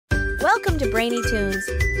Welcome to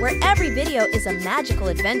Brainytoons, where every video is a magical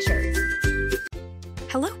adventure.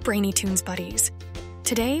 Hello, Brainytoons buddies.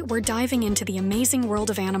 Today, we're diving into the amazing world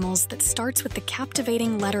of animals that starts with the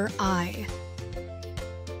captivating letter I.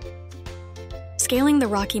 Scaling the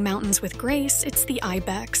Rocky Mountains with grace, it's the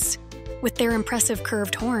ibex. With their impressive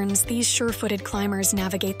curved horns, these sure-footed climbers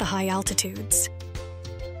navigate the high altitudes.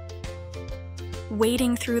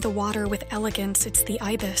 Wading through the water with elegance, it's the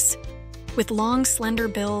ibis. With long, slender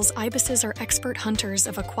bills, ibises are expert hunters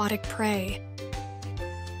of aquatic prey.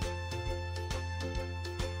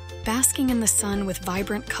 Basking in the sun with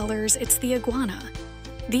vibrant colors, it's the iguana.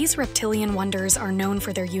 These reptilian wonders are known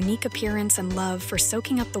for their unique appearance and love for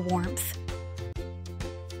soaking up the warmth.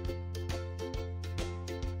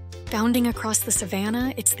 Bounding across the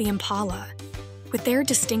savanna, it's the impala. With their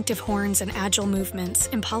distinctive horns and agile movements,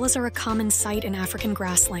 impalas are a common sight in African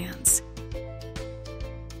grasslands.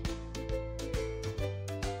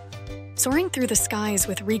 Soaring through the skies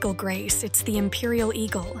with regal grace, it's the Imperial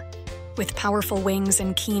Eagle. With powerful wings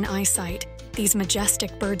and keen eyesight, these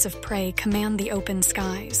majestic birds of prey command the open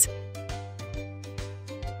skies.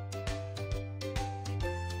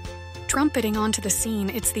 Trumpeting onto the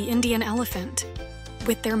scene, it's the Indian elephant.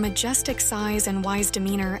 With their majestic size and wise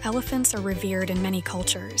demeanor, elephants are revered in many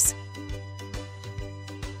cultures.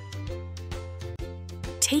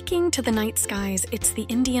 Taking to the night skies, it's the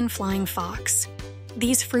Indian flying fox.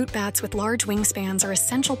 These fruit bats with large wingspans are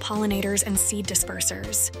essential pollinators and seed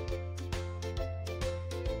dispersers.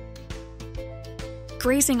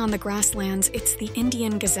 Grazing on the grasslands, it's the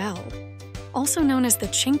Indian gazelle. Also known as the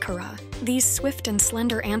chinkara, these swift and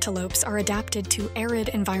slender antelopes are adapted to arid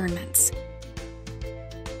environments.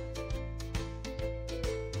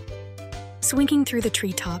 Swinging through the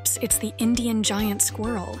treetops, it's the Indian giant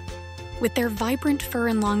squirrel. With their vibrant fur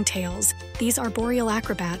and long tails, these arboreal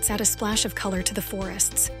acrobats add a splash of color to the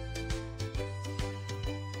forests.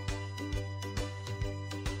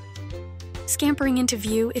 Scampering into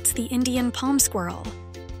view, it's the Indian Palm Squirrel.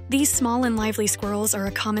 These small and lively squirrels are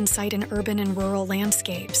a common sight in urban and rural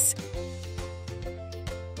landscapes.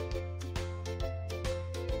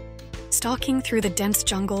 Stalking through the dense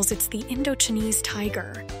jungles, it's the Indo-Chinese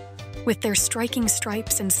tiger. With their striking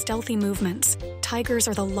stripes and stealthy movements, tigers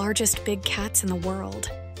are the largest big cats in the world.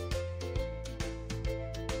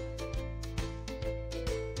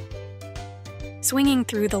 Swinging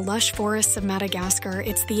through the lush forests of Madagascar,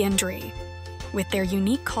 it's the Indri. With their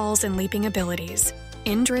unique calls and leaping abilities,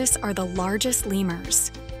 Indris are the largest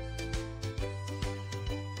lemurs.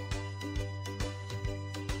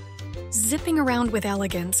 Zipping around with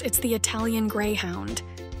elegance, it's the Italian Greyhound.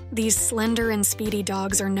 These slender and speedy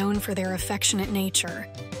dogs are known for their affectionate nature.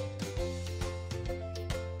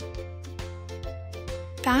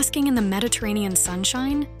 Basking in the Mediterranean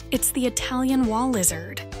sunshine, it's the Italian wall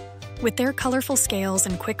lizard. With their colorful scales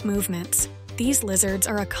and quick movements, these lizards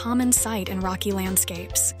are a common sight in rocky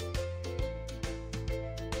landscapes.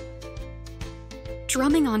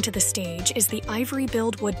 Drumming onto the stage is the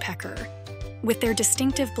ivory-billed woodpecker. With their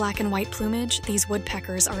distinctive black and white plumage, these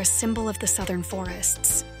woodpeckers are a symbol of the southern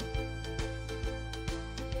forests.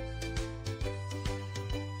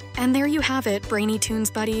 And there you have it,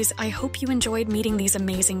 Brainytoons buddies. I hope you enjoyed meeting these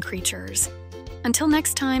amazing creatures. Until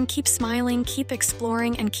next time, keep smiling, keep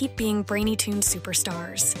exploring, and keep being Brainytoons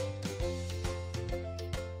superstars.